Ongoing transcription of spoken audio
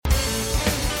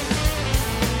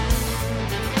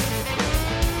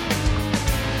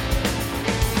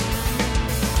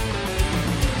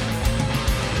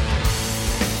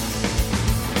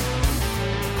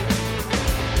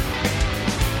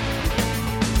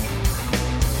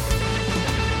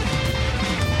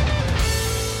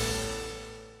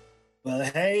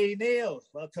Hi, Neil.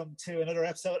 Welcome to another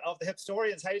episode of The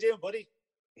Hipstorians. How you doing, buddy?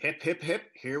 Hip, hip, hip.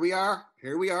 Here we are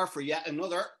for yet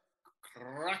another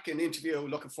cracking interview.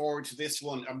 Looking forward to this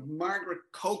one. Margaret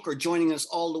Coker joining us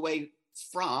all the way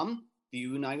from the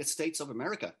United States of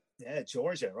America. Yeah,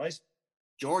 Georgia, right?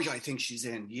 Georgia, I think she's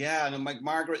in. Yeah, and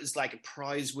Margaret is like a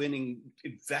prize-winning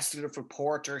investigative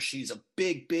reporter. She's a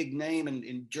big, big name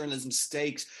in journalism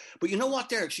stakes. But you know what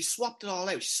there? She swapped it all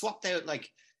out. She swapped out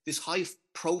like this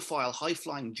high-profile,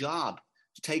 high-flying job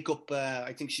to take up,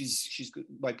 I think she's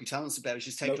might be telling us about it.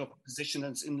 She's taken up a position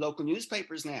in local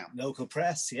newspapers now. Local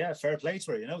press, yeah, fair play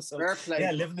to her, you know. So, fair play.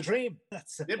 Yeah, living the dream.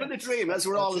 Living the dream, as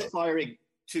we're all aspiring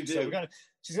to do. So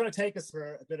she's going to take us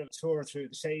for a bit of a tour through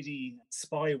the shady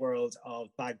spy world of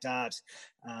Baghdad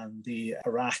and the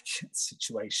Iraq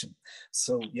situation.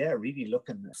 So, yeah, really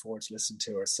looking forward to listening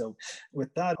to her. So,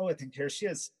 with that, I think here she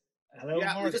is. Hello,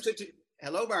 Margaret.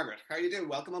 Hello, Margaret. How are you doing?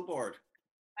 Welcome on board.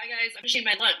 Hi, guys. I'm eating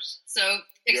my lunch. So,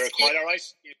 you're quite all right.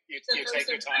 You take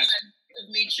your time. Of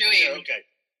me chewing. You're okay.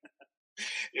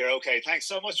 You're okay. Thanks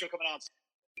so much for coming on.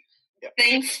 Yeah.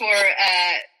 Thanks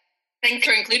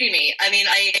for including me. I mean,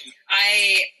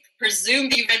 I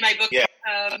presume you read my book, yeah.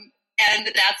 And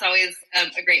that's always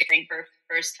a great thing for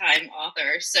first-time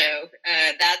author. So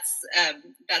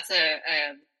that's a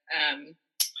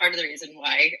part of the reason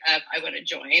why I want to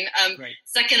join. Right.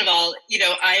 Second of all, you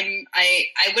know, I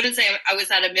wouldn't say I was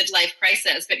at a midlife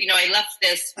crisis, but you know, I left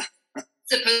this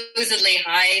supposedly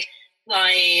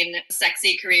high-flying,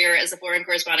 sexy career as a foreign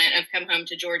correspondent. I've come home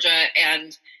to Georgia,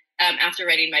 and after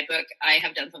writing my book, I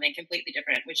have done something completely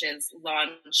different, which is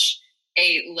launch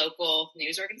a local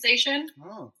news organization.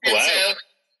 Oh, and wow. So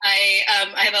I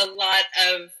have a lot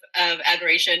of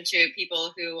admiration to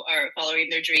people who are following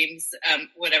their dreams,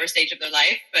 whatever stage of their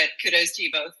life. But kudos to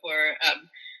you both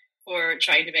for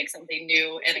trying to make something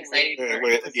new and exciting.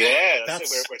 We're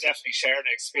definitely sharing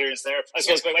an experience there. I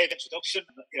suppose by way of introduction,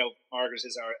 you know, Margaret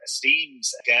is our esteemed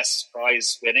guest,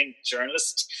 prize-winning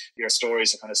journalist. Your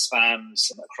stories have kind of spanned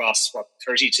across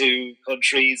 32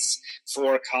 countries,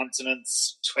 4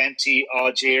 continents,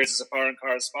 20-odd years as a foreign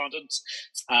correspondent,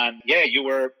 and yeah, you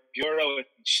were bureau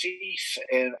chief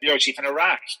in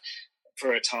Iraq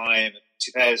for a time,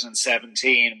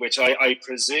 2017, which I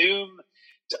presume.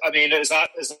 I mean, is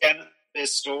again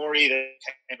this story that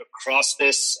came across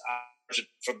this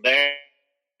from there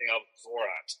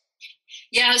beforehand?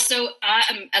 Yeah, so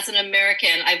as an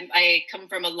American, I come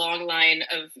from a long line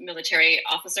of military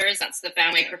officers. That's the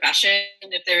family profession,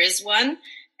 if there is one.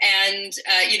 And,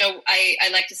 you know, I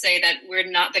like to say that we're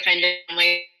not the kind of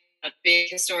family that big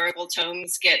historical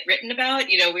tomes get written about.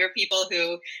 You know, we're people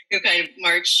who kind of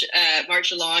march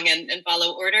along and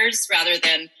follow orders rather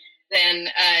than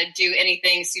do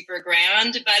anything super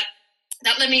grand. But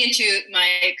that led me into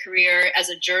my career as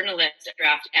a journalist at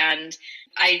Draft, and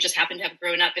I just happened to have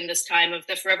grown up in this time of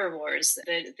the forever wars,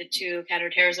 the 2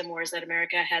 counterterrorism wars that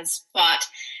America has fought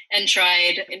and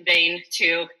tried in vain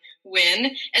to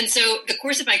win. And so the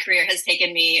course of my career has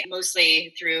taken me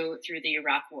mostly through the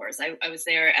Iraq wars. I was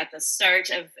there at the start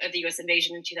of the U.S.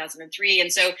 invasion in 2003.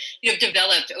 And so, you know,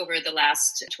 developed over the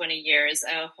last 20 years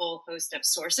a whole host of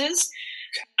sources.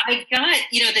 I got,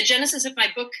 you know, the genesis of my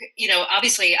book, you know,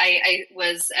 obviously I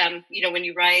was, you know, when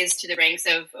you rise to the ranks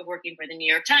of working for the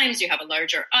New York Times, you have a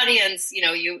larger audience, you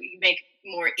know, you make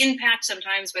more impact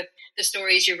sometimes with the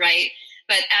stories you write.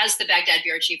 But as the Baghdad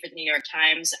bureau chief for the New York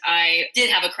Times, I did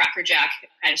have a crackerjack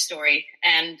kind of story,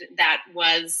 and that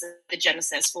was the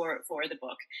genesis for the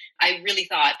book. I really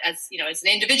thought, as you know, as an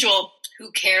individual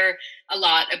who care a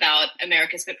lot about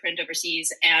America's footprint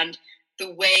overseas and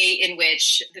the way in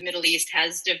which the Middle East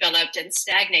has developed and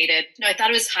stagnated, you know, I thought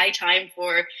it was high time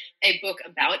for a book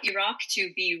about Iraq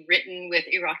to be written with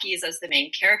Iraqis as the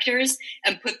main characters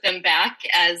and put them back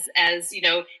as you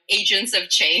know, agents of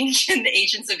change and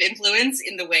agents of influence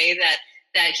in the way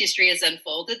that history has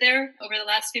unfolded there over the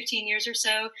last 15 years or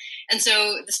so. And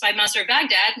so The Spy Master of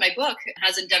Baghdad, my book,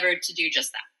 has endeavored to do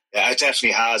just that. Yeah, it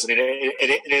definitely has. I mean,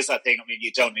 it is that thing. I mean,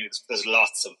 you don't need, there's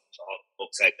lots of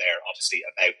books out there, obviously,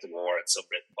 about the war, and some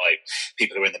written by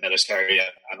people who are in the military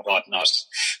and whatnot.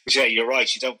 But yeah, you're right.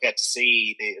 You don't get to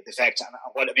see the effect. And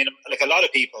what I mean, like a lot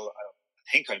of people,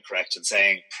 I think I'm correct in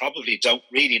saying, probably don't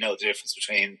really know the difference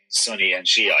between Sunni and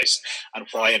Shiite and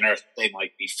why on earth they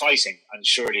might be fighting. And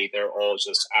surely they're all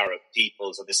just Arab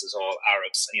peoples, and this is all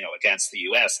Arabs, you know, against the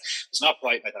US. It's not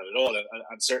quite like that at all.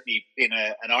 And certainly being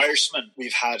an Irishman,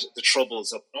 we've had the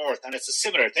troubles up north, and it's a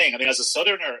similar thing. I mean, as a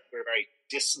Southerner, we're very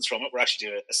distant from it. We're actually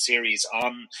doing a series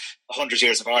on 100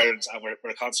 years of Ireland, and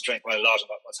we're concentrating quite a lot on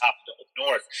what's happened up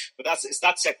north. But it's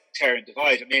that sectarian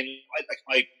divide. I mean,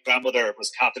 my grandmother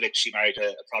was Catholic. She married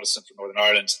a Protestant from Northern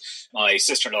Ireland. My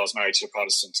sister-in-law is married to a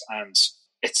Protestant, and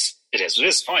it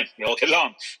is fine. We all get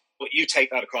along. But you take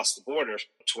that across the border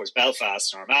towards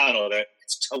Belfast and Armagh,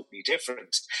 it's totally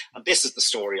different. And this is the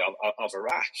story of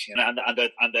Iraq. And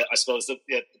I suppose the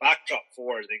backdrop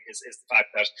for it is the fact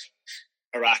that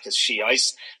Iraq is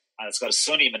Shiite, and it's got a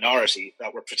Sunni minority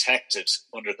that were protected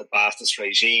under the Ba'athist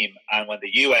regime. And when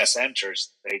the US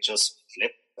enters, they just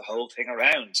flip the whole thing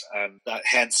around. And that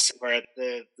hence where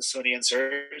the Sunni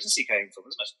insurgency came from,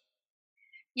 isn't it?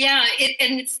 Yeah,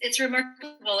 it's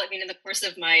remarkable. I mean, in the course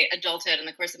of my adulthood, in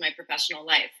the course of my professional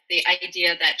life, the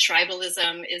idea that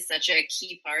tribalism is such a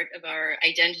key part of our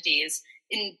identities.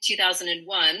 In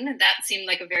 2001, that seemed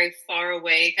like a very far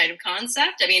away kind of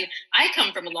concept. I mean, I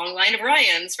come from a long line of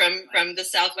Ryans from the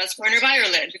southwest corner of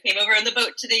Ireland who came over on the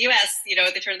boat to the US,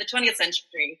 at the turn of the 20th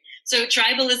century. So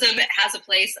tribalism has a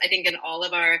place, I think, in all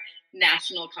of our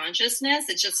national consciousness.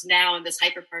 It's just now in this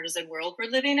hyper-partisan world we're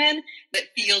living in that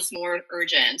feels more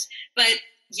urgent. But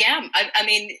yeah, I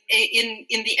mean,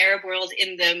 in the Arab world,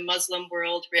 in the Muslim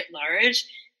world writ large,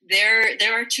 there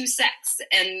are two sects,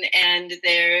 and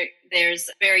there's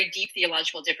very deep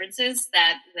theological differences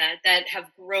that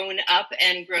have grown up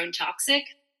and grown toxic.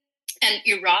 And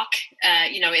Iraq,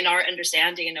 in our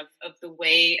understanding of the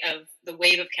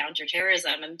wave of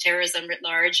counterterrorism and terrorism writ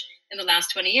large in the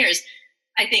last 20 years,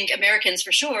 I think Americans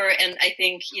for sure, and I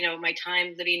think, my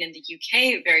time living in the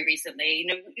UK very recently,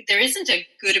 there isn't a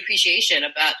good appreciation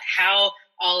about how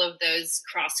all of those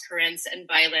cross currents and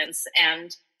violence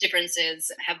and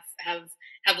differences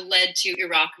have led to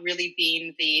Iraq really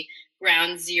being the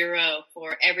ground zero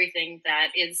for everything that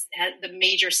is the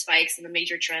major spikes and the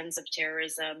major trends of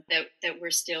terrorism that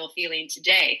we're still feeling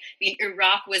today. I mean,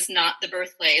 Iraq was not the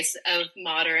birthplace of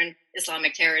modern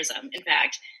Islamic terrorism. In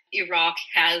fact, Iraq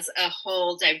has a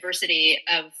whole diversity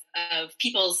of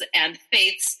peoples and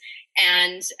faiths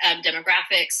and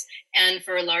demographics. And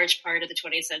for a large part of the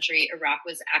 20th century, Iraq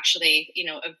was actually,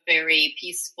 a very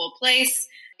peaceful place.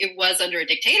 It was under a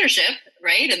dictatorship,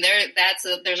 right? And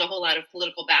there's a whole lot of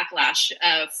political backlash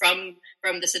from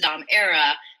the Saddam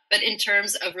era. But in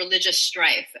terms of religious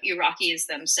strife, Iraqis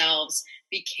themselves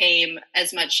became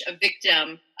as much a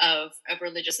victim of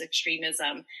religious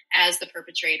extremism as the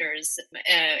perpetrators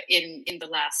in the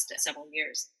last several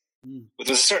years. But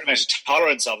there's a certain amount of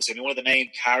tolerance, obviously. I mean, one of the main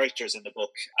characters in the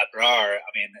book, Abrar,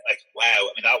 wow.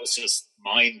 I mean, that was just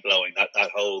mind-blowing,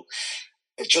 that whole...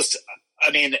 It just... I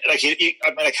mean, I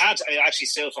actually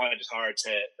still find it hard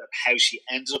how she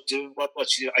ended up doing what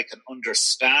she did. I can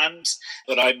understand,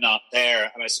 but I'm not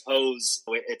there. And I suppose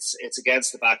it's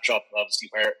against the backdrop, obviously,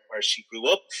 where she grew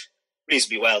up,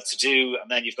 reasonably well to do. And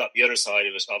then you've got the other side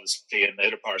of it, obviously, in the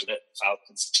other part of it,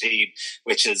 Falcon's team,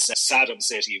 which is Saddam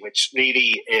City, which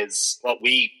really is what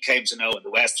we came to know in the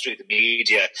West through the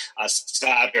media as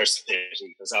Sadr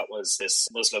City, because that was this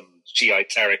Muslim Shiite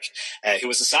cleric who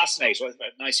was assassinated in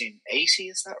 1980,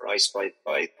 is that right,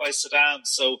 by Saddam.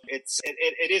 So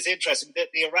it is interesting.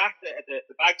 The Iraq,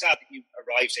 the Baghdad that you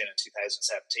arrived in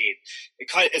 2017,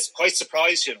 it's quite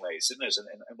surprised you in ways, isn't it?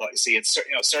 And what you see in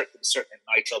certain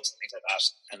nightclubs and things like that,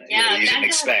 and you didn't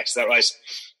expect. Is that right?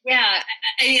 Yeah,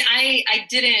 I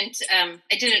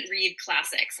didn't read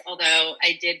classics, although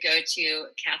I did go to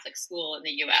Catholic school in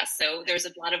the U.S. So there was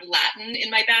a lot of Latin in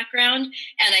my background,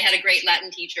 and I had a great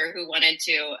Latin teacher who wanted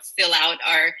to fill out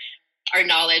our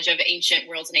knowledge of ancient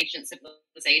worlds and ancient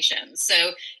civilizations.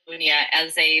 So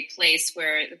as a place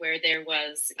where there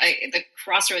was the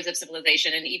crossroads of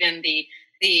civilization, and even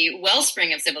the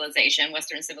wellspring of civilization,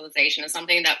 Western civilization, is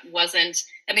something that wasn't,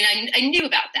 I knew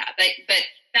about that, but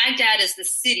Baghdad is the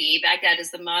city, Baghdad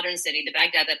is the modern city, the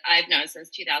Baghdad that I've known since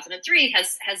 2003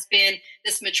 has been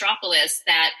this metropolis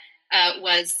that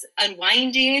was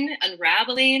unwinding,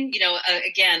 unraveling,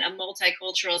 again, a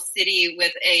multicultural city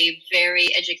with a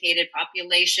very educated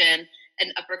population,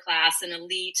 an upper class, an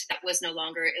elite that was no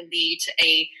longer elite,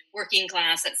 a working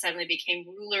class that suddenly became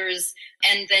rulers,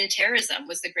 and then terrorism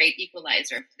was the great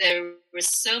equalizer. There was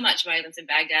so much violence in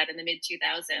Baghdad in the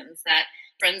mid-2000s that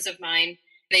friends of mine,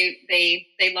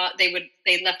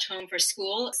 they left home for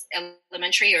school,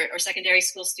 elementary or secondary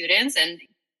school students, and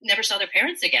never saw their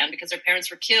parents again because their parents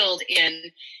were killed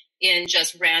in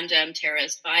just random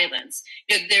terrorist violence.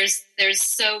 There's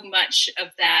so much of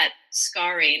that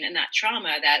scarring and that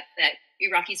trauma that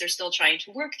Iraqis are still trying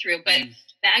to work through. But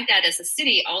Baghdad as a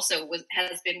city also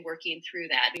has been working through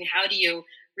that. I mean, how do you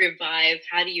revive?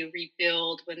 How do you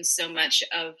rebuild when so much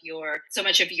of your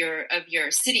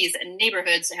cities and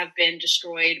neighborhoods have been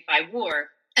destroyed by war?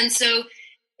 And so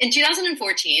In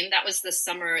 2014, that was the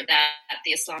summer that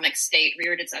the Islamic State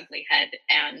reared its ugly head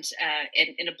and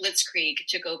in a blitzkrieg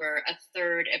took over a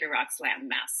third of Iraq's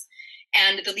landmass.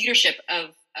 And the leadership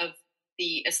of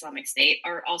the Islamic State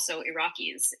are also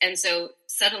Iraqis. And so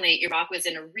suddenly Iraq was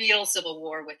in a real civil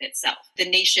war with itself. The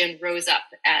nation rose up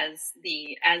as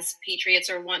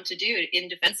patriots are wont to do in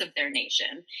defense of their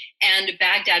nation. And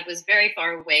Baghdad was very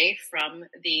far away from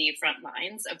the front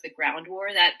lines of the ground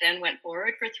war that then went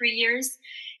forward for 3 years.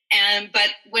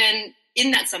 But when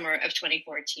in that summer of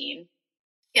 2014,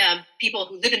 people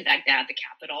who live in Baghdad, the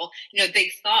capital,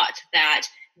 they thought that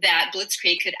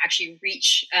blitzkrieg could actually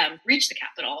reach the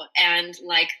capital, and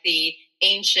like the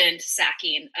ancient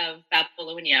sacking of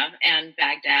Babylonia and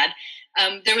Baghdad,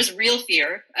 there was real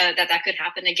fear that could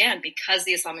happen again because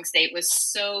the Islamic State was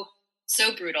so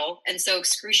brutal and so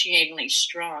excruciatingly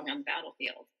strong on the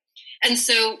battlefield. And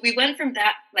so we went from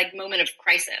that moment of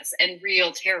crisis and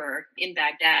real terror in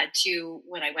Baghdad to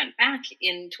when I went back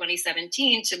in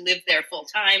 2017 to live there full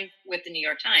time with the New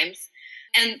York Times.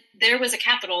 And there was a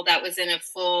capital that was in a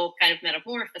full kind of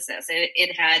metamorphosis.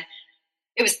 It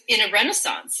was in a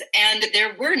renaissance, and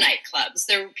there were nightclubs.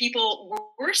 People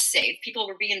were safe. People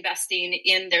were reinvesting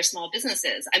in their small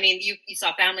businesses. I mean, you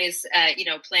saw families,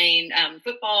 playing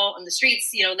football on the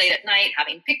streets, late at night,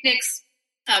 having picnics,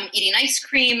 eating ice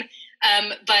cream.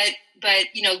 But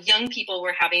young people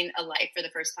were having a life for the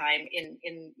first time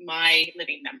in my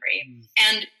living memory.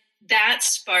 And that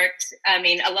sparked,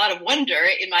 a lot of wonder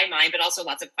in my mind, but also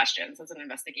lots of questions as an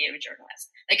investigative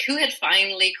journalist. Like, who had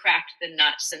finally cracked the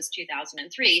nut since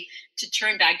 2003 to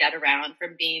turn Baghdad around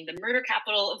from being the murder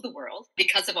capital of the world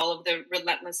because of all of the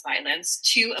relentless violence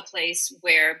to a place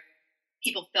where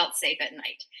people felt safe at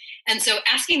night. And so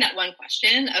asking that one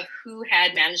question of who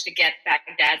had managed to get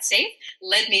Baghdad safe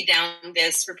led me down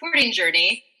this reporting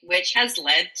journey, which has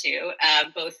led to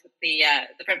both the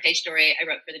front page story I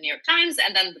wrote for the New York Times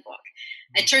and then the book.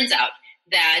 It turns out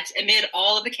that amid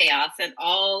all of the chaos and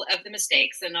all of the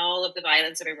mistakes and all of the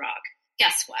violence of Iraq,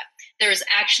 guess what? There's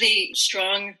actually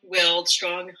strong-willed,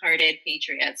 strong-hearted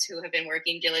patriots who have been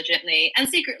working diligently and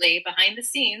secretly behind the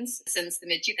scenes since the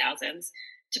mid-2000s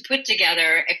to put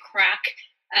together a crack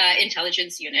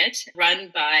intelligence unit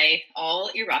run by all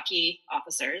Iraqi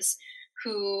officers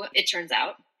who, it turns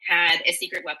out, had a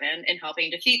secret weapon in helping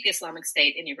defeat the Islamic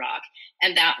State in Iraq.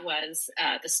 And that was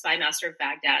the spy master of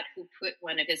Baghdad, who put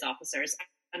one of his officers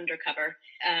undercover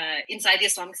inside the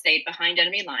Islamic State behind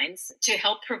enemy lines to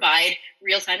help provide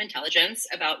real-time intelligence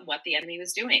about what the enemy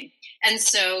was doing. And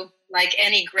so, like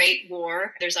any great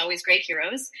war, there's always great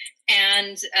heroes.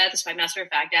 And the spy master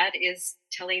of Baghdad is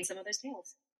telling some of those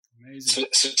tales. Amazing.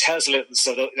 So tell us a little.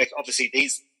 So, obviously,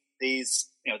 these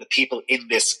the people in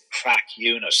this crack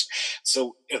unit.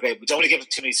 So, okay, we don't want to give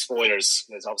too many spoilers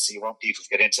because obviously you want people to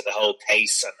get into the whole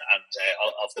pace and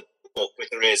of the book. But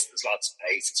there's lots of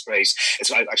pace. It's great.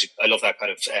 I love that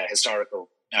kind of historical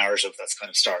narrative that's kind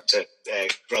of starting to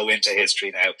grow into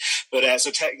history now. But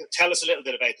so tell us a little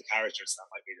bit about the characters that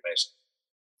might be about.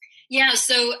 Yeah,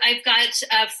 so I've got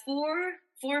four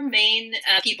main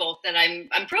people that I'm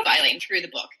profiling through the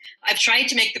book. I've tried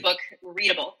to make the book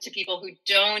readable to people who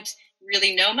don't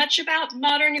really know much about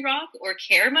modern Iraq or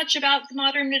care much about the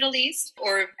modern Middle East,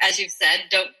 or, as you've said,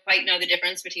 don't quite know the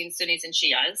difference between Sunnis and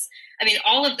Shias. I mean,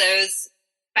 all of those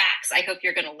facts I hope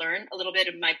you're going to learn a little bit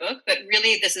in my book, but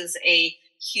really this is a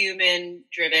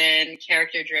human-driven,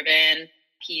 character-driven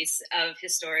piece of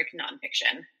historic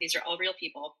nonfiction. These are all real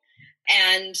people.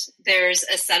 And there's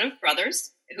a set of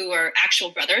brothers who are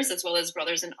actual brothers as well as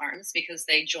brothers in arms because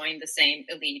they joined the same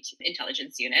elite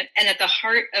intelligence unit. And at the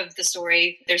heart of the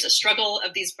story, there's a struggle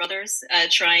of these brothers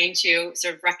trying to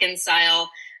sort of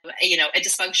reconcile a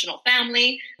dysfunctional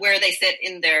family where they sit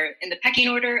in the pecking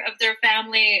order of their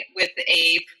family with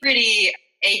a pretty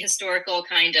ahistorical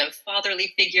kind of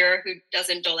fatherly figure who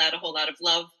doesn't dole out a whole lot of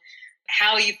love,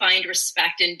 how you find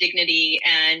respect and dignity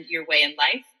and your way in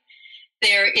life.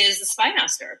 There is a spy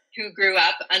master who grew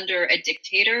up under a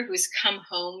dictator who's come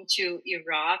home to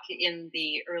Iraq in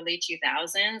the early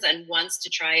 2000s and wants to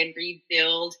try and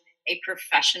rebuild a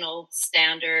professional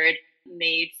standard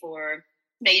made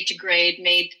to grade,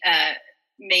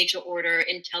 made to order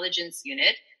intelligence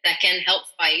unit that can help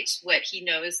fight what he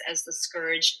knows as the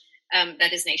scourge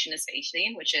that his nation is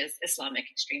facing, which is Islamic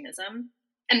extremism.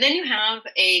 And then you have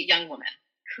a young woman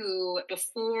who,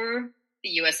 before the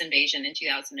U.S. invasion in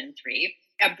 2003,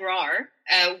 Abrar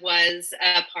was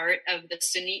a part of the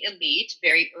Sunni elite,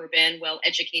 very urban,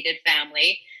 well-educated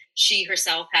family. She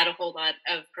herself had a whole lot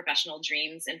of professional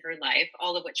dreams in her life,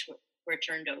 all of which were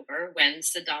turned over when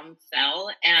Saddam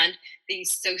fell, and the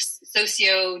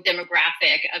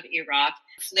socio-demographic of Iraq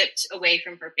flipped away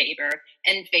from her favor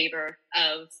in favor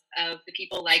of the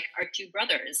people like our two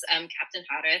brothers, Captain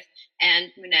Harith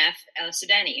and Munaf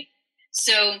el-Sudani.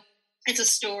 So it's a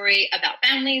story about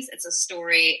families. It's a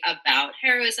story about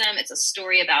heroism. It's a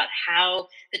story about how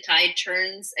the tide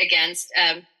turns against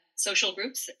social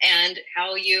groups and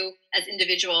how you, as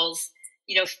individuals,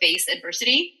 face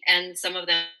adversity. And some of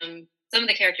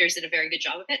the characters did a very good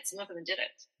job of it. Some of them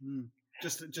didn't.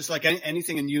 Just like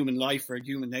anything in human life or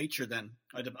human nature, then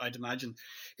I'd imagine.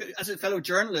 As a fellow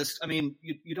journalist, I mean,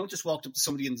 you don't just walk up to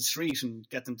somebody in the street and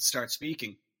get them to start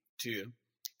speaking to you.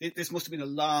 This must have been a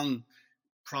long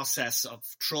process of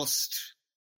trust,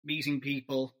 meeting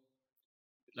people,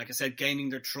 like I said, gaining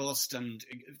their trust and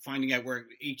finding out where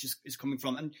each is coming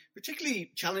from, and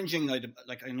particularly challenging.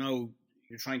 Like I know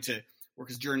you're trying to work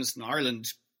as a journalist in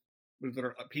Ireland with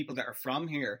other people that are from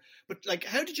here, but like,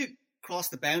 how did you cross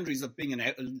the boundaries of being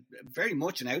very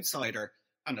much an outsider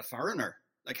and a foreigner?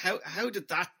 Like, how did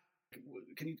that?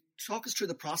 Can you talk us through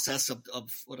the process of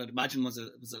what I'd imagine was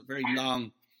a very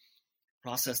long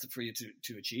process for you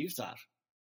to achieve that?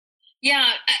 Yeah,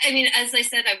 I mean, as I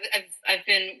said, I've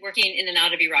been working in and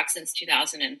out of Iraq since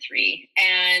 2003,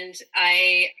 and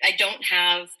I don't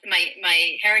have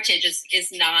my heritage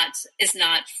is not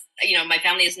my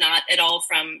family is not at all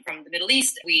from the Middle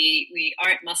East. We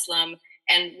aren't Muslim,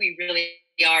 and we really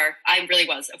are. I really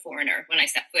was a foreigner when I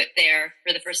set foot there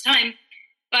for the first time.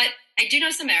 But I do know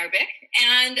some Arabic,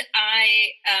 and I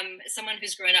am someone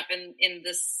who's grown up in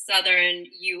the southern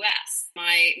U.S.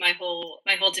 My whole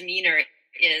demeanor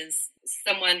is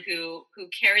someone who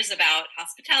cares about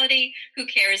hospitality, who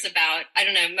cares about, I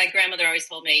don't know, my grandmother always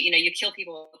told me, you kill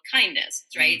people with kindness,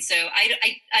 right? Mm. So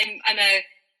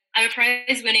I'm a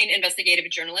prize-winning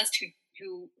investigative journalist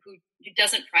who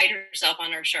doesn't pride herself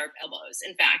on her sharp elbows.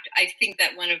 In fact, I think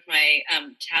that one of my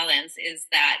talents is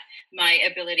that my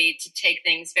ability to take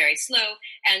things very slow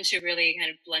and to really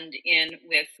kind of blend in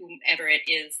with whomever it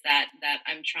is that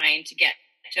I'm trying to get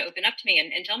to open up to me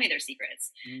and tell me their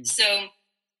secrets. Mm. So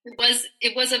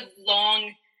it was a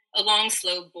long,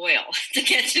 slow boil to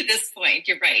get to this point.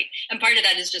 You're right. And part of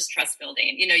that is just trust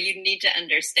building. You need to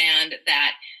understand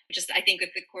that I think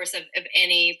with the course of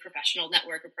any professional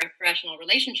network or professional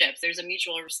relationships, there's a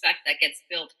mutual respect that gets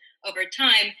built over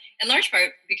time, in large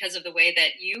part because of the way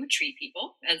that you treat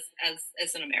people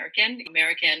as an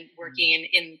American working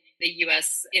in the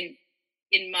U.S.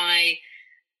 in my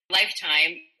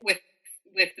lifetime with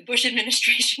the Bush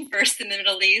administration first in the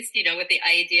Middle East, with the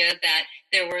idea that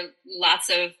there were lots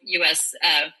of U.S.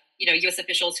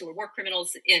 officials who were war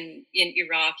criminals in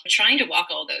Iraq. Trying to walk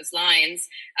all those lines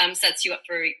sets you up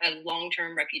for a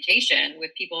long-term reputation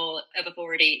with people of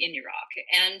authority in Iraq.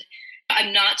 And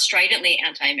I'm not stridently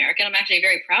anti-American. I'm actually a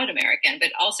very proud American,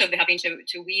 but also having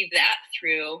to weave that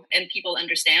through and people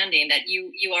understanding that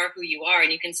you are who you are and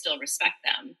you can still respect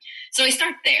them. So I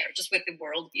start there just with the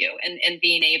worldview and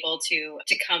being able to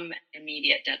come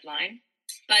immediate deadline.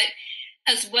 But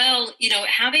as well,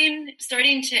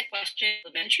 starting to question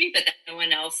elementary, but that no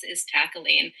one else is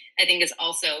tackling, I think is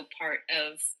also part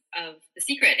of the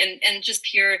secret and just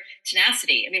pure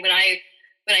tenacity. I mean, when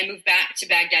I moved back to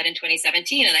Baghdad in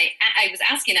 2017, and I was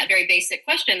asking that very basic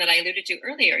question that I alluded to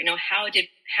earlier, how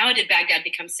did Baghdad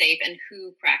become safe and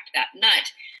who cracked that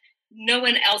nut? No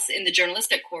one else in the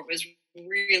journalistic corps was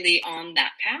really on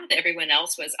that path. Everyone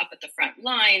else was up at the front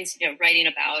lines, writing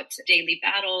about daily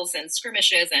battles and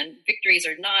skirmishes and victories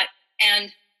or not.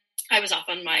 And I was off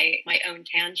on my own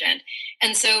tangent.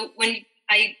 And so when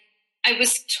I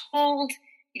was told,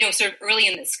 sort of early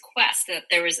in this quest that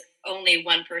there was only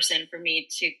one person for me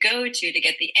to go to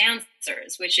get the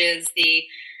answers, which is the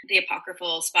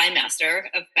apocryphal spy master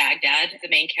of Baghdad, the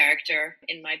main character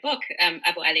in my book,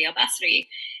 Abu Ali al-Basri.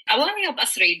 Abu Ali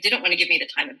al-Basri didn't want to give me the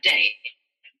time of day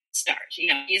start.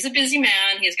 He's a busy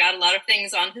man. He's got a lot of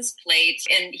things on his plate,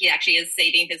 and he actually is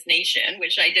saving his nation,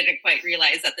 which I didn't quite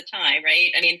realize at the time,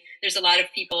 right? I mean, there's a lot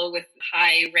of people with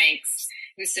high ranks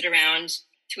who sit around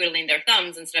twiddling their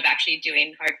thumbs instead of actually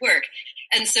doing hard work.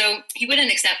 And so he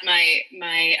wouldn't accept my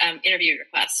interview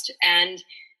request. And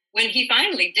when he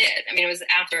finally did, it was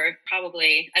after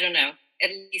probably, I don't know, at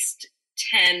least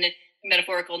 10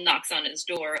 metaphorical knocks on his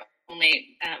door,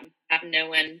 only have no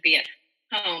one be at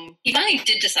home. He finally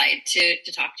did decide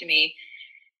to talk to me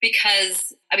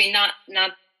because,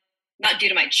 not due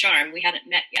to my charm, we hadn't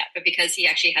met yet, but because he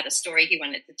actually had a story he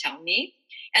wanted to tell me.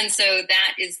 And so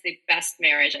that is the best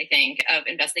marriage, I think, of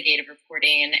investigative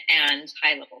reporting and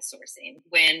high-level sourcing,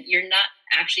 when you're not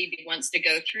actually the ones to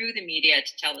go through the media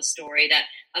to tell a story that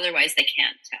otherwise they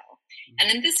can't tell. Mm-hmm.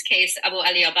 And in this case, Abu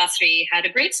Ali al-Basri had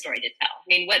a great story to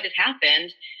tell. What had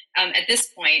happened at this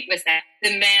point was that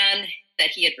the man that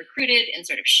he had recruited and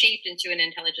sort of shaped into an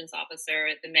intelligence officer,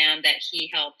 the man that he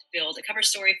helped build a cover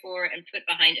story for and put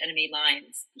behind enemy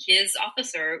lines, his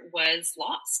officer was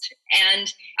lost.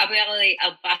 And Abu Ali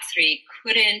al-Basri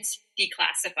couldn't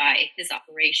declassify his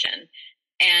operation.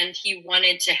 And he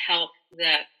wanted to help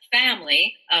the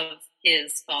family of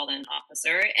his fallen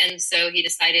officer. And so he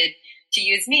decided to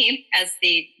use me as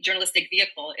the journalistic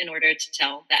vehicle in order to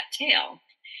tell that tale.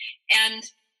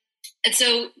 And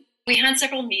so we had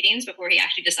several meetings before he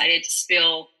actually decided to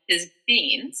spill his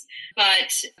beans,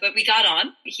 but we got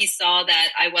on. He saw that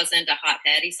I wasn't a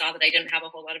hothead. He saw that I didn't have a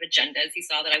whole lot of agendas. He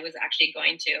saw that I was actually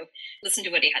going to listen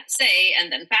to what he had to say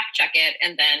and then fact check it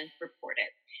and then report it.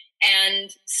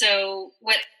 And so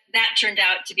what that turned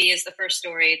out to be is the first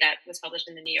story that was published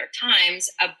in the New York Times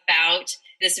about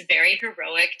this very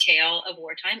heroic tale of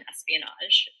wartime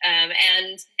espionage.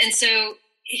 And so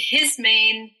his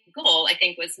main goal, I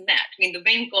think, was met. I mean, the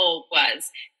main goal was,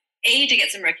 A, to get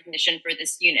some recognition for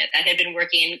this unit that had been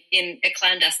working in a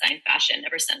clandestine fashion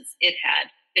ever since it had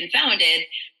been founded,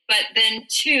 but then,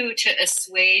 two, to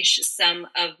assuage some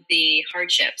of the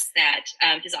hardships that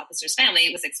his officer's family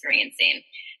was experiencing.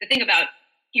 The thing about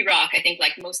Iraq, I think,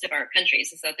 like most of our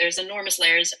countries, is that there's enormous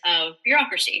layers of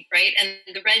bureaucracy, right? And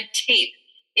the red tape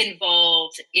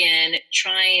involved in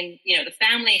trying, the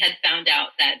family had found out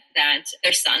that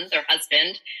their son, their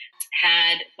husband,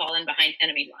 had fallen behind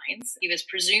enemy lines. He was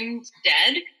presumed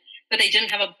dead, but they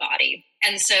didn't have a body.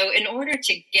 And so in order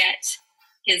to get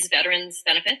his veterans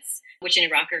benefits, which in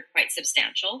Iraq are quite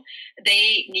substantial,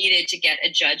 they needed to get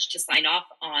a judge to sign off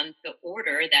on the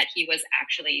order that he was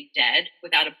actually dead.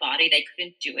 Without a body, they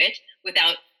couldn't do it.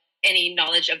 Without any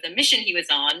knowledge of the mission he was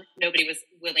on, nobody was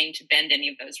willing to bend any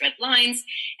of those red lines.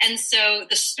 And so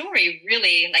the story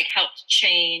really helped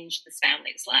change this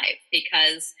family's life,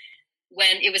 because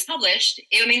when it was published,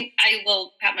 I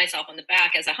will pat myself on the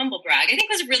back as a humble brag. I think it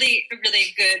was a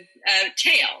really good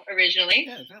tale originally.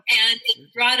 Yeah, and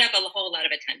it brought up a whole lot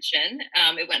of attention.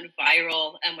 It went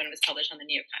viral when it was published on the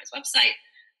New York Times website.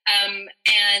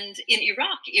 And in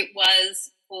Iraq, it was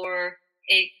for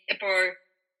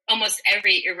almost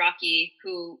every Iraqi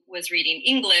who was reading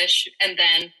English, and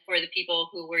then for the people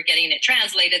who were getting it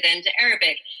translated then to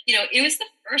Arabic. It was the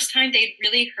first time they'd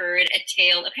really heard a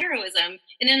tale of heroism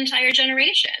in an entire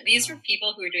generation. These were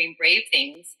people who were doing brave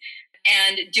things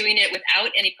and doing it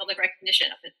without any public recognition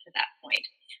up to that point.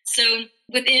 So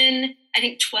within, I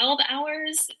think, 12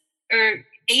 hours or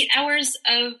 8 hours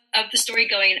of the story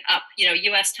going up,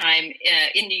 U.S. time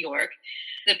in New York,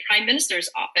 the Prime Minister's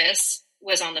office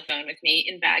was on the phone with me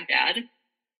in Baghdad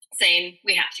saying,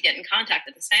 we have to get in contact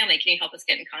with this family. Can you help us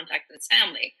get in contact with this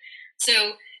family?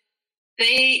 So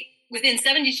they, within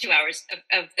 72 hours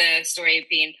of the story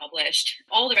being published,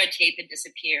 all the red tape had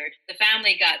disappeared. The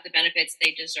family got the benefits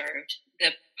they deserved.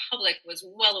 The public was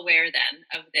well aware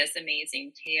then of this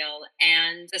amazing tale.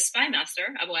 And the spy master,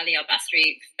 Abu Ali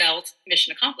al-Basri, felt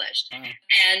mission accomplished.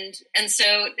 And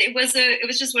so it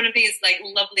was just one of these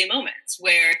lovely moments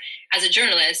where, as a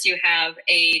journalist, you have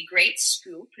a great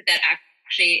scoop that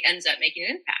actually ends up making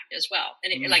an impact as well.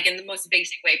 And in the most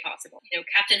basic way possible.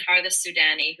 Captain Harth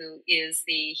Sudani, who is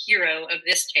the hero of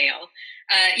this tale,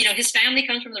 his family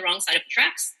comes from the wrong side of the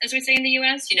tracks, as we say in the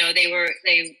U.S.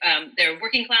 They're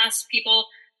working class people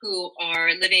who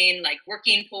are living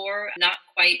working poor, not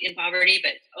quite in poverty,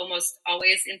 but almost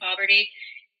always in poverty.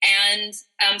 And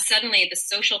suddenly the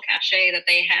social cachet that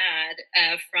they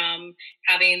had from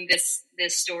having this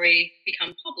story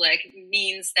become public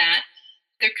means that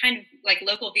they're kind of like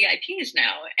local VIPs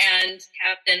now. And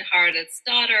Captain Harth's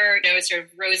daughter, sort of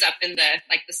rose up in the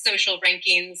social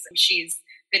rankings. She's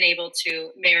been able to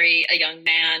marry a young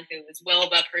man who was well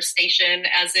above her station,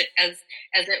 as it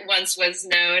once was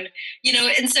known.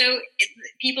 And so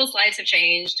people's lives have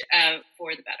changed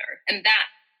for the better, and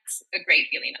that's a great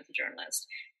feeling as a journalist.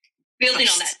 Building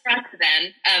on that trust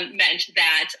then meant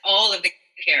that all of the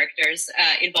characters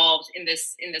involved in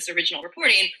this original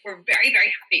reporting were very,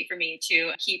 very happy for me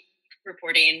to keep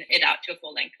reporting it out to a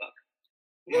full-length book.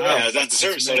 Yeah, that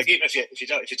deserves. So, even if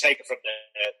you take it from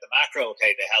the macro,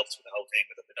 okay, they helped with the whole thing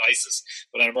with the dices,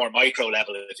 but on a more micro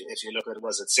level, if you look at it,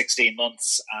 was it 16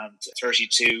 months and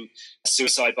 32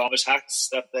 suicide bomb attacks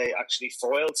that they actually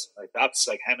foiled? That's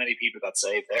how many people got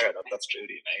saved there. That's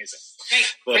truly amazing.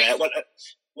 Right. But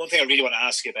one thing I really want to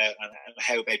ask you about, and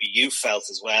how maybe you felt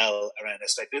as well around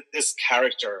this, this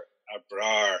character,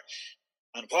 Abrar,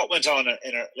 and what went on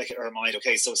in her mind.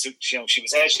 Okay, so she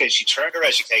was educated. She turned her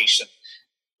education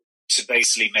to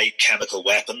basically make chemical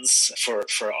weapons for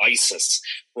ISIS.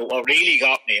 But what really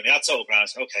got me, that's all grand.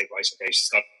 Okay, right, okay, she's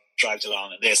got dragged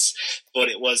along in this, but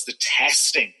it was the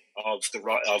testing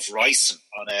of rice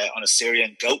on a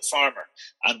Syrian goat farmer,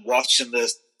 and watching I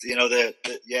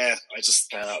just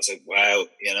kind of was like, wow,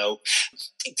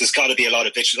 there's got to be a lot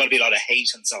of bitch, there's got to be a lot of hate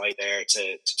inside there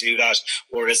to do that,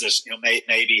 or is it,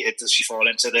 maybe does she fall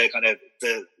into the kind of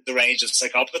the range of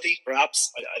psychopathy,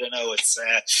 perhaps? I don't know. It's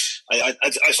I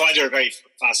find her a very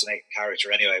fascinating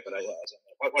character anyway. But I don't know.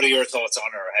 What are your thoughts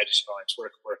on her? How did you find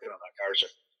working on that character?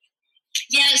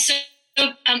 Yeah, so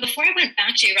before I went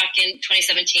back to Iraq in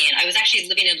 2017, I was actually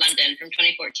living in London from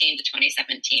 2014 to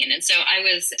 2017. And so I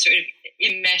was sort of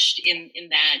enmeshed in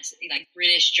that like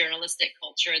British journalistic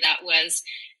culture that was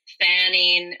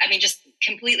fanning, just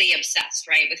completely obsessed,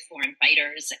 right, with foreign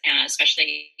fighters,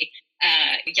 especially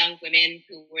young women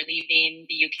who were leaving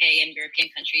the UK and European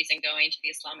countries and going to the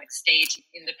Islamic State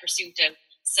in the pursuit of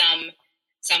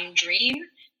some dream,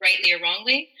 rightly or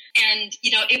wrongly. And,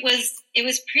 it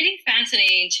was pretty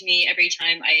fascinating to me every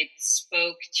time I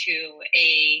spoke to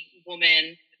a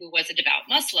woman who was a devout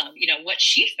Muslim, what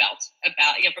she felt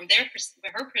about, from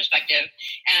her perspective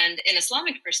and an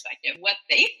Islamic perspective, what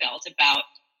they felt about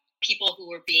people who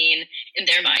were being, in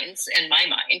their minds and my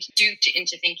mind, duped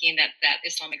into thinking that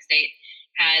Islamic State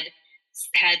had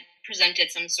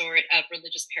presented some sort of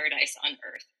religious paradise on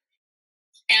earth.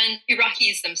 And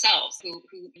Iraqis themselves, who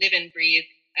live and breathe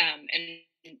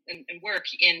and work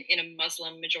in a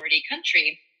Muslim majority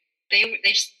country, they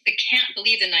can't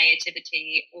believe the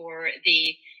naivety or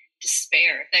the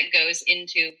despair that goes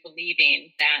into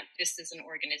believing that this is an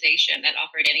organization that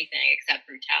offered anything except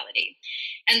brutality.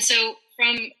 And so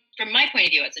from my point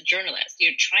of view as a journalist,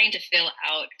 trying to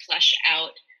flesh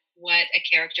out what a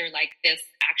character like this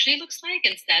actually looks like,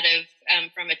 instead of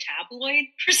from a tabloid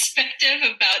perspective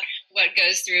about what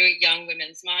goes through young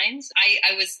women's minds. I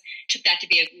took that to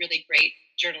be a really great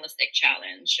journalistic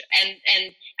challenge.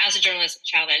 And as a journalistic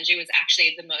challenge, it was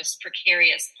actually the most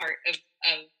precarious part of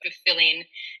fulfilling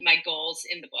my goals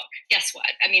in the book. Guess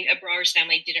what? Abrar's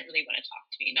family didn't really want to talk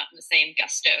to me, not in the same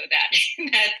gusto that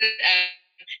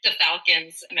the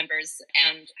Falcons members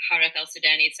and Harith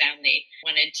al-Sudani's family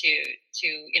wanted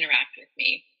to interact with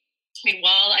me.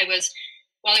 While I was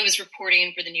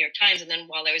reporting for the New York Times, and then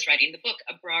while I was writing the book,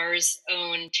 Abrar's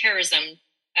own terrorism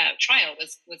trial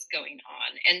was going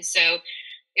on, and so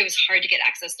it was hard to get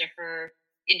access to her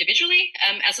individually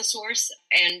as a source,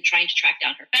 and trying to track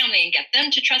down her family and get them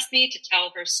to trust me to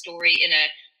tell her story in an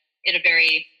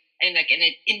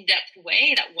in-depth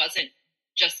way that wasn't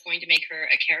just going to make her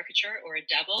a caricature or a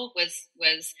devil was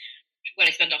what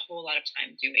I spent a whole lot of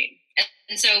time doing.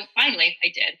 And so finally I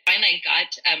did. Finally I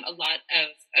got a lot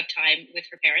of time with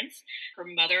her parents. Her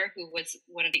mother, who was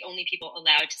one of the only people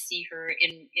allowed to see her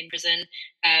in prison,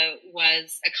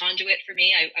 was a conduit for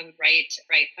me. I would write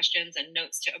questions and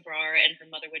notes to Abrar, and her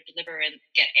mother would deliver and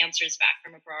get answers back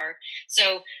from Abrar.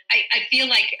 So I feel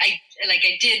like I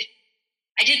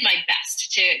did my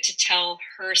best to tell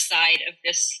her side of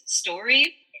this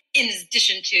story, in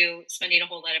addition to spending a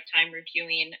whole lot of time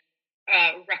reviewing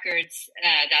records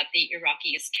that the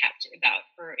Iraqis kept about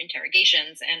her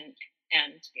interrogations, and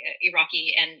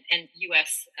Iraqi and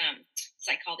U.S.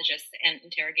 Psychologists and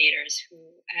interrogators who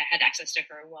had access to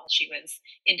her while she was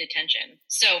in detention.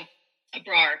 So,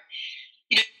 Abrar,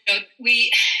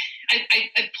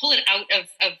 I pull it out of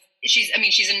she's an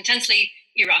intensely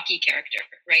Iraqi character,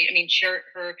 right?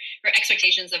 Her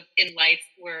expectations in life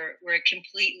were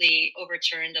completely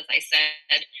overturned, as I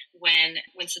said, when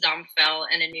Saddam fell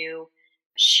and a new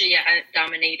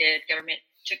Shia-dominated government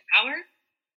took power.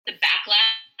 The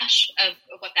backlash of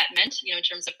what that meant, in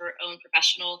terms of her own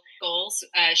professional goals,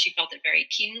 she felt it very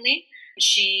keenly.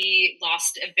 She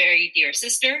lost a very dear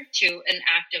sister to an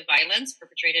act of violence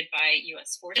perpetrated by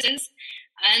U.S. forces.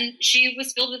 And she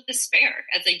was filled with despair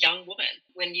as a young woman.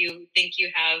 When you think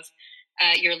you have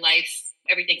your life,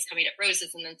 everything's coming up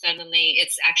roses, and then suddenly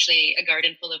it's actually a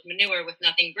garden full of manure with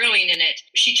nothing growing in it.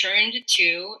 She turned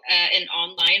to an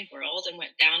online world and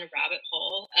went down a rabbit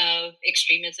hole of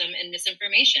extremism and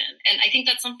misinformation. And I think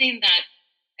that's something that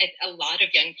a lot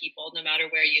of young people, no matter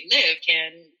where you live,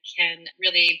 can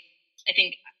really, I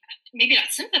think, maybe not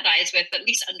sympathize with, but at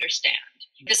least understand.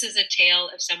 This is a tale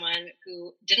of someone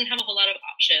who didn't have a whole lot of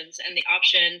options, and the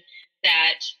option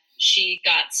that she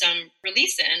got some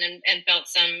release in and felt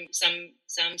some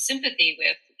sympathy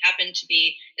with happened to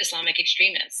be Islamic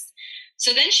extremists.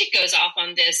 So then she goes off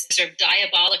on this sort of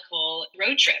diabolical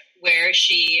road trip where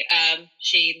she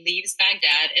leaves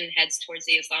Baghdad and heads towards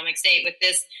the Islamic State with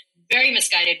this very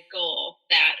misguided goal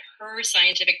that her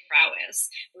scientific prowess,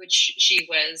 which she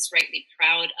was rightly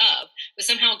proud of, was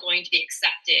somehow going to be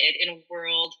accepted in a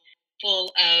world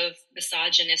full of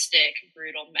misogynistic,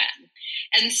 brutal men.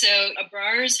 And so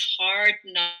Abrar's hard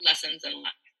lessons in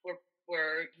life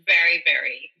were very,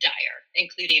 very dire,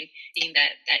 including seeing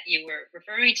that you were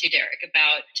referring to, Derek,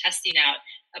 about testing out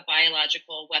a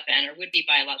biological weapon or would-be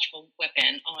biological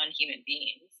weapon on human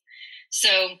beings.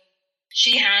 So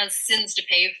she has sins to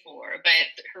pay for, but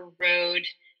her road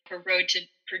to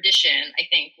perdition, I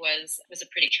think, was a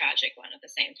pretty tragic one at the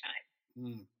same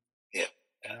time. Yeah.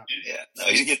 No,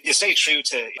 you stay true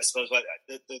to, I suppose,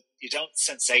 you don't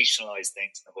sensationalize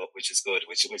things in the book, which is good.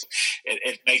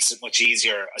 It makes it much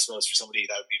easier, I suppose, for somebody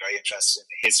that would be very interested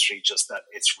in history, just that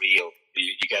it's real.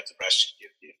 You get the impression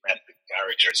you've met the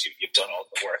characters, you've done all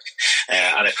the work,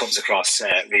 and it comes across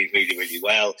really, really, really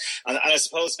well. And I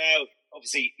suppose now,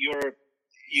 obviously,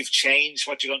 you've changed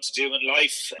what you're going to do in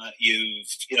life.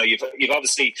 You've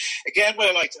obviously, again, what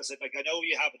I liked, I said, I know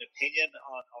you have an opinion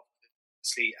on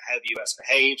obviously how the US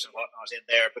behaves and whatnot in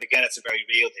there, but again, it's a very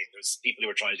real thing. There's people who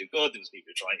are trying to do good. There's people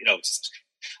who are trying, just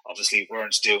obviously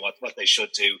weren't doing what they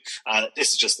should do, and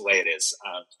this is just the way it is,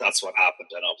 and that's what happened.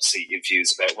 And obviously, you have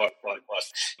views about what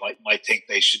might think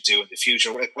they should do in the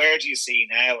future. Where do you see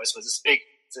now? I suppose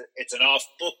it's an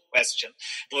off-book question,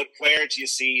 but where do you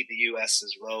see the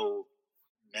US's role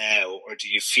now, or do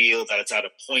you feel that it's at a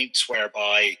point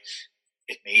whereby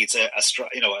it needs a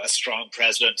strong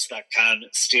president that can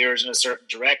steer it in a certain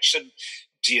direction?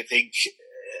 Do you think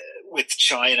with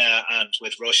China and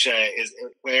with Russia,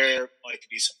 where might there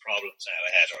be some problems now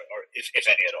ahead, or if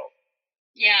any at all?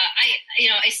 Yeah,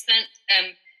 I spent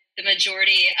the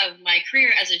majority of my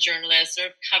career as a journalist sort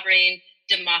of covering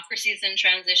democracies in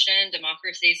transition,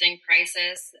 democracies in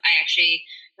crisis.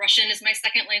 Russian is my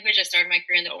second language. I started my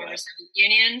career in the former Soviet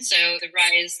Union, so the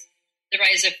rise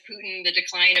of Putin, the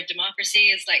decline of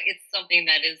democracy it's something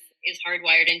that is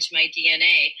hardwired into my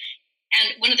DNA.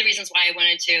 And one of the reasons why I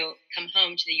wanted to come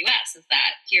home to the U.S. is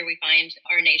that here we find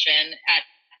our nation at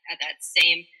that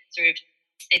same sort of,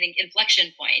 I think,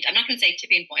 inflection point. I'm not going to say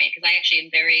tipping point, because I actually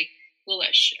am very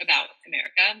bullish about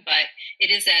America, but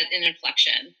it is at an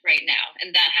inflection right now.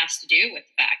 And that has to do with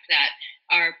the fact that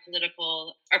our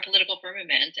political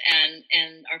firmament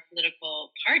and our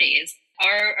political parties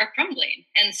are crumbling.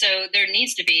 And so there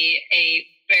needs to be a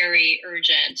very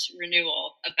urgent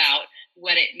renewal about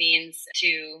what it means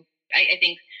to, I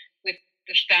think, with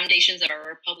the foundations of our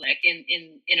republic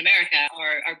in America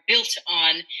are built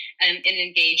on an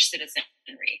engaged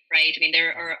citizenry, right? I mean,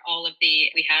 there are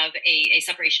we have a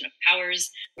separation of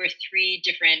powers where three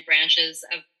different branches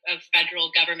of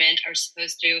federal government are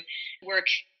supposed to work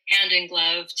hand in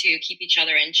glove to keep each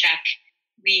other in check.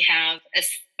 We have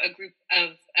a group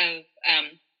of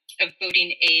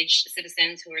voting age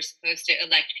citizens who are supposed to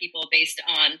elect people based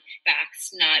on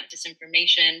facts, not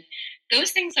disinformation.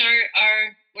 Those things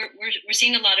we're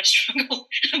seeing a lot of struggle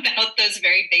about those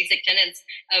very basic tenets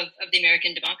of the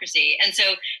American democracy. And so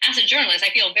as a journalist,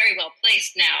 I feel very well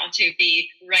placed now to be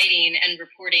writing and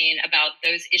reporting about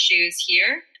those issues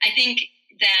here. I think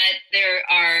that there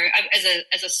are,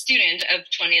 as a student of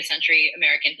 20th century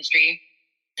American history,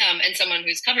 and someone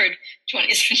who's covered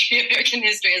 20th century American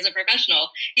history as a professional,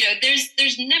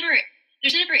 there's never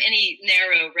any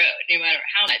narrow road, no matter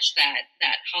how much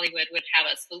that Hollywood would have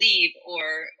us believe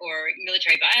or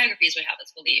military biographies would have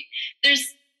us believe.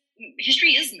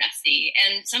 History is messy,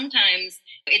 and sometimes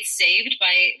it's saved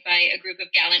by a group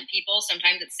of gallant people.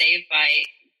 Sometimes it's saved by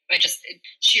just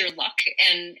sheer luck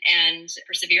and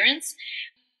perseverance.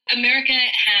 America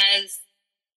has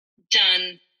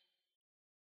done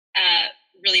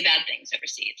really bad things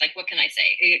overseas. Like, what can I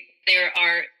say?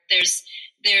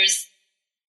 There's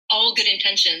all good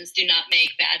intentions do not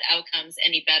make bad outcomes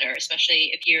any better,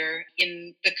 especially if you're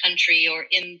in the country or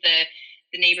in the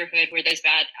neighborhood where those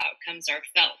bad outcomes are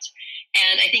felt.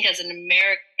 And I think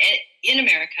in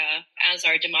America, as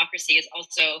our democracy is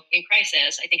also in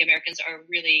crisis, I think Americans are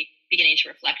really beginning to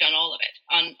reflect on all of it,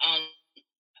 on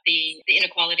the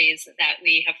inequalities that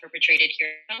we have perpetrated here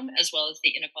at home, as well as the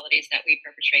inequalities that we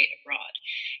perpetrate abroad.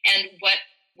 And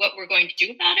what we're going to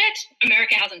do about it,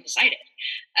 America hasn't decided.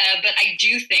 But I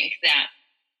do think that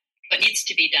what needs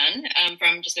to be done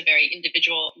from just a very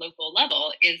individual, local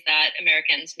level is that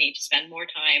Americans need to spend more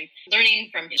time learning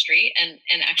from history and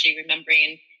actually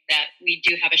remembering that we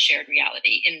do have a shared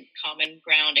reality in common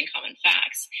ground and common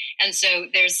facts. And so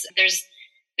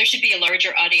there should be a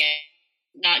larger audience,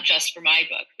 not just for my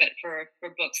book, but for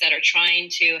books that are trying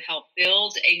to help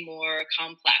build a more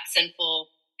complex and full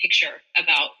picture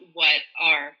about what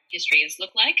our histories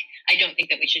look like. I don't think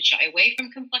that we should shy away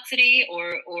from complexity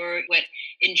or what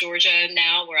in Georgia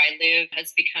now, where I live,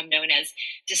 has become known as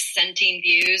dissenting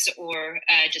views or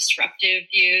disruptive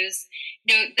views.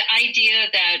 The idea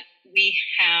that we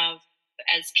have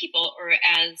as people or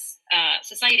as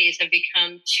societies have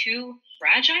become too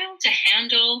fragile to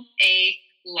handle a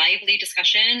lively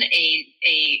discussion,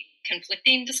 a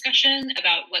conflicting discussion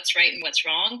about what's right and what's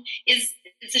wrong is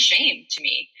a shame to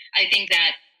me. I think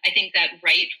that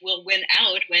right will win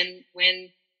out when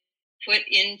put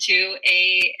into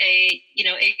a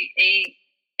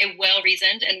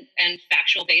well-reasoned and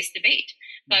factual-based debate.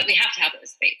 But we have to have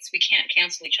those debates. We can't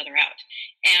cancel each other out.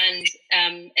 And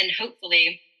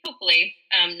hopefully,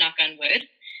 knock on wood,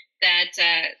 that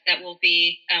will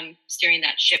be steering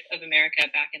that ship of America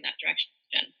back in that direction.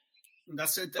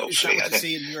 Is that what you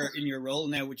see in your role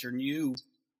now with your new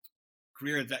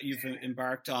career that you've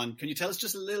embarked on? Can you tell us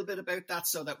just a little bit about that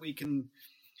so that we can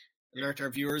alert our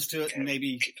viewers to it and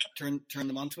maybe turn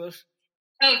them onto it?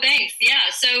 Oh, thanks. Yeah.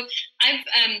 So I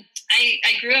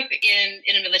grew up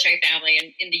in a military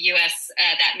family in the U.S.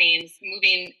 That means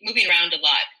moving around a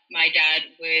lot. My dad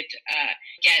would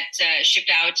get shipped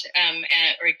out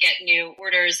or get new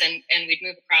orders, and we'd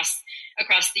move across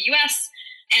the U.S.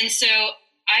 And so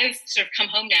I've sort of come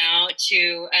home now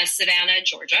to Savannah,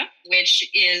 Georgia, which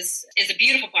is a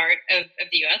beautiful part of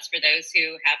the U.S. for those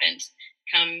who haven't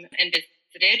come and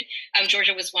visited.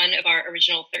 Georgia was one of our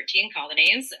original 13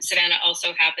 colonies. Savannah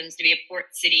also happens to be a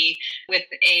port city with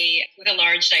a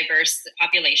large, diverse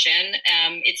population.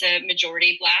 It's a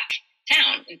majority Black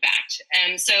town, in fact.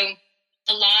 So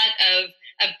a lot of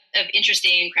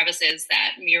interesting crevices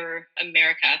that mirror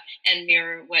America and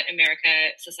mirror what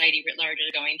America society writ large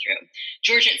is going through.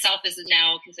 Georgia itself is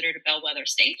now considered a bellwether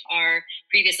state. Our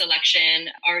previous election,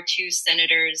 our two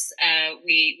senators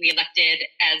we elected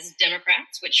as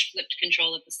Democrats, which flipped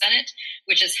control of the Senate,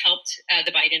 which has helped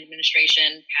the Biden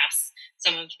administration pass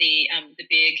some of the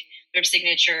big sort of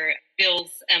signature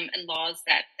bills and laws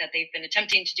that they've been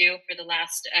attempting to do for the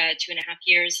last 2.5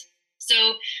 years.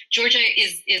 So Georgia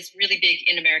is really big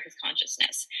in America's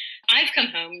consciousness. I've come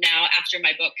home now after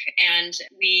my book, and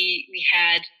we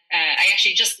had I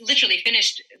actually just literally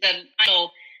finished the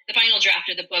final draft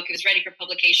of the book. It was ready for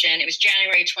publication. It was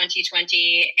January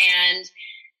 2020, and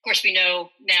of course we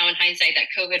know now in hindsight that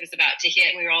COVID was about to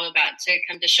hit, and we were all about to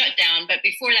come to shutdown. But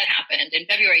before that happened, in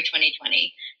February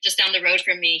 2020, just down the road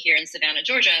from me here in Savannah,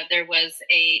 Georgia, there was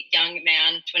a young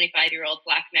man, 25-year-old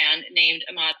Black man named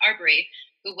Ahmaud Arbery,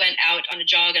 who went out on a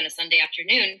jog on a Sunday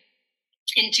afternoon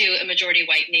into a majority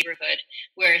white neighborhood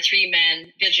where 3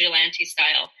 men, vigilante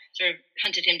style, sort of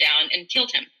hunted him down and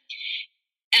killed him.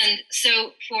 And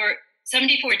so for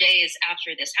 74 days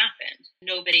after this happened,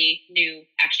 nobody knew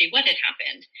actually what had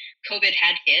happened. COVID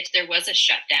had hit, there was a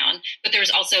shutdown, but there was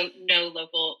also no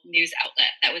local news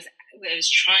outlet that was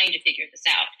trying to figure this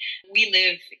out. We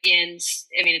live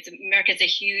America's a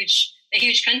huge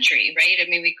country, right? I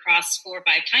mean, we cross 4 or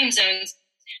 5 time zones.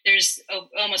 There's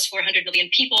almost 400 million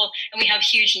people, and we have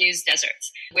huge news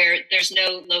deserts where there's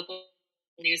no local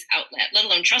news outlet, let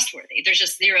alone trustworthy. There's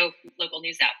just 0 local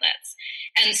news outlets.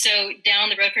 And so down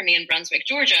the road from me in Brunswick,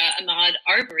 Georgia, Ahmaud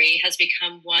Arbery has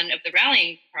become one of the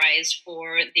rallying cries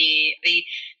for the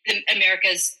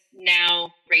America's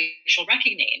now racial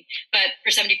reckoning. But for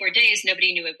 74 days,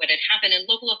 nobody knew what had happened, and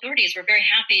local authorities were very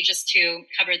happy just to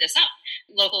cover this up.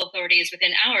 Local authorities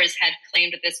within hours had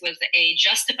claimed that this was a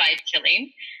justified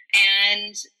killing,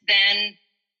 and then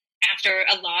after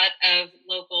a lot of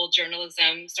local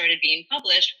journalism started being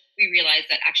published, we realized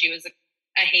that actually it was a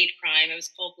hate crime. It was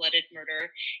cold-blooded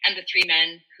murder, and the 3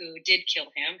 men who did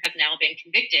kill him have now been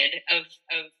convicted of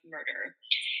murder.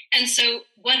 And so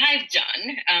what I've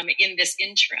done in this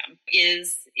interim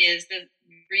is to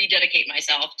rededicate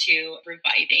myself to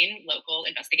reviving local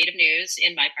investigative news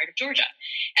in my part of Georgia.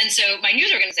 And so my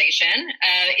news organization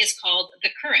is called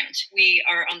The Current. We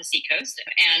are on the Seacoast,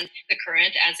 and The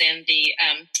Current, as in the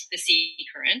sea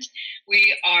current.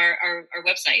 We are our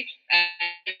website,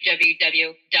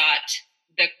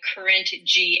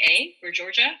 www.thecurrentga for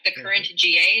Georgia,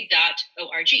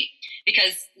 thecurrentga.org,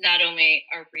 because not only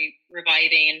are we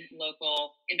reviving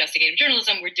local investigative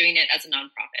journalism, we're doing it as a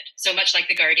nonprofit. So much like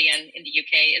The Guardian in the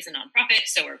UK is a nonprofit,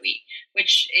 so are we,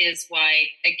 which is why,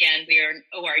 again, we are an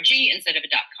ORG instead of a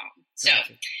 .com. So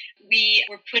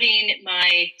we're putting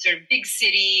my sort of big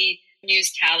city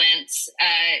news talents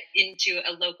into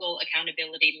a local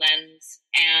accountability lens.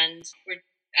 And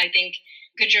I think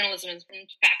good journalism and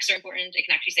facts are important. It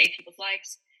can actually save people's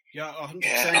lives. Yeah, 100%.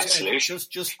 Yeah, absolutely.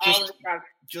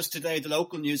 Just today, the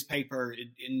local newspaper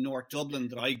in North Dublin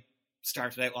that I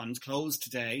started out on is closed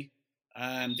today.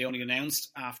 They only announced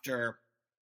after,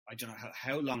 I don't know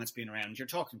how long it's been around. You're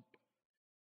talking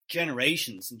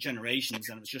generations and generations,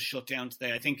 and it was just shut down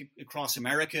today. I think across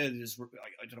America, I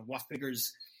don't know what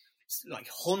figures like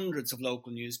hundreds of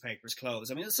local newspapers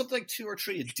closed. I mean, it's something like 2 or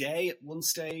 3 a day at one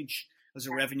stage as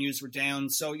the revenues were down.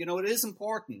 So, you know, it is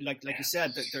important. Like you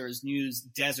said, that there's news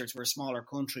deserts. We're a smaller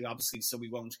country, obviously, so we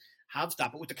won't have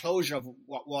that. But with the closure of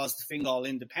what was the Fingal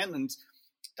Independent,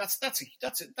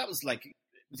 that was like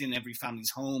within every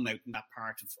family's home out in that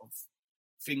part of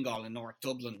Fingal in North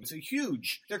Dublin. It's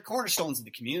they're cornerstones of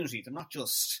the community. They're not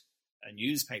just a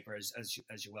newspaper, as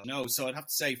you well know. So I'd have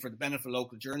to say, for the benefit of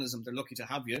local journalism, they're lucky to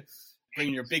have you,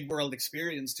 bringing your big world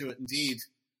experience to it, indeed.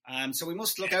 So we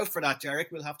must look out for that, Derek.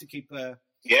 We'll have to keep for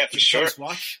sure.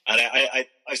 Watch. And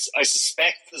I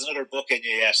suspect there's another book in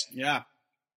you yet. Yeah.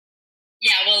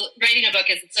 Yeah, well, writing a book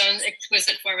is its own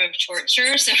exquisite form of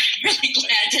torture, so I'm really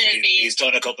glad to be... He's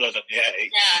done a couple of them,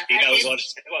 He knows what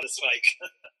it's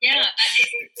like. Yeah,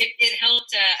 it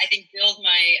helped, I think, build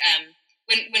my...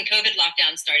 When COVID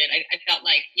lockdown started, I felt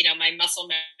like, you know, my muscle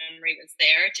memory was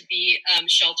there to be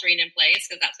sheltering in place,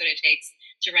 because that's what it takes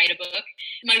to write a book.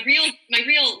 My real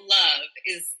love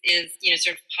is you know,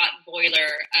 sort of pot boiler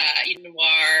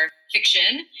noir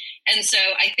fiction, and so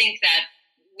I think that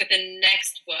with the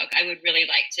next book, I would really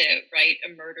like to write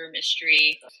a murder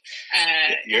mystery.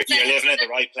 You're living in the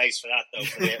right place for that, though,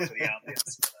 for the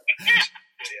ambience.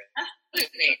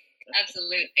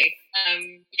 Absolutely.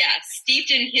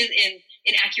 Steeped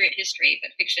in accurate history,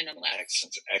 but fiction nonetheless.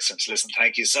 Excellent. Listen,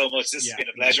 thank you so much. This has been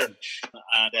a pleasure,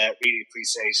 and really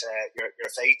appreciate your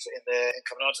faith in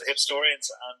coming on to the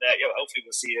Hipstorians, and hopefully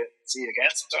we'll see you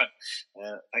again sometime.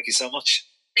 Thank you so much.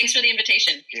 Thanks for the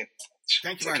invitation.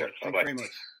 Thank you, Margaret. Thank you very much.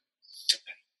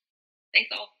 Thanks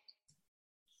all.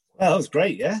 Well, that was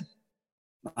great, yeah.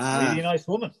 Really nice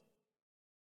woman.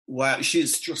 Well,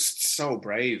 she's just so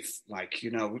brave, like,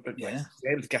 you know, to be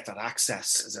able to get that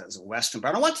access as a Western.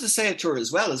 But I wanted to say it to her as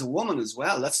well, as a woman as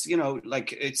well. That's, you know,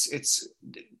 like, it's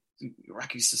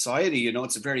Iraqi society, you know,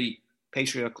 it's a very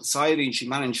patriarchal society, and she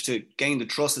managed to gain the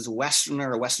trust as a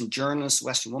Westerner, a Western journalist, a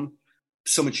Western woman.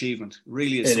 Some achievement,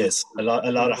 really is. It is a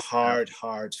lot of hard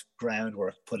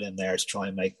groundwork put in there to try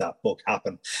and make that book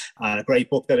happen, and a great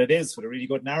book that it is, with a really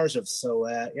good narrative. So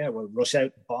we'll rush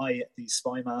out and buy The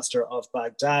Spy Master of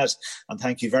Baghdad, and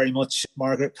thank you very much,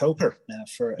 Margaret Coper,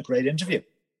 for a great interview.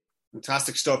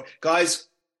 Fantastic stuff, guys.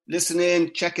 Listen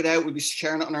in, check it out. We'll be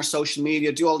sharing it on our social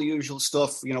media. Do all the usual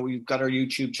stuff. You know, we've got our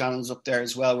YouTube channels up there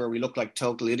as well, where we look like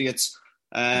total idiots,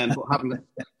 but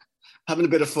having a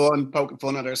bit of fun, poking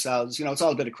fun at ourselves. You know, it's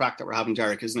all a bit of crack that we're having,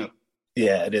 Derek, isn't it?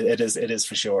 Yeah, it is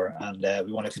for sure, and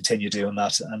we want to continue doing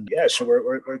that. And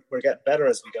we're getting better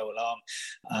as we go along,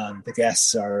 and the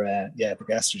guests are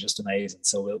just amazing.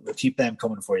 So we'll keep them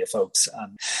coming for you, folks.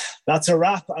 And that's a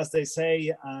wrap, as they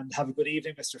say. And have a good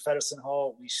evening, Mr. Featherstone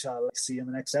Hall. We shall see you in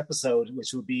the next episode,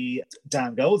 which will be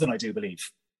Dan Golden, I do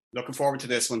believe. Looking forward to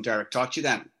this one, Derek. Talk to you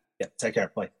then. Yeah, take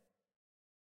care. Bye.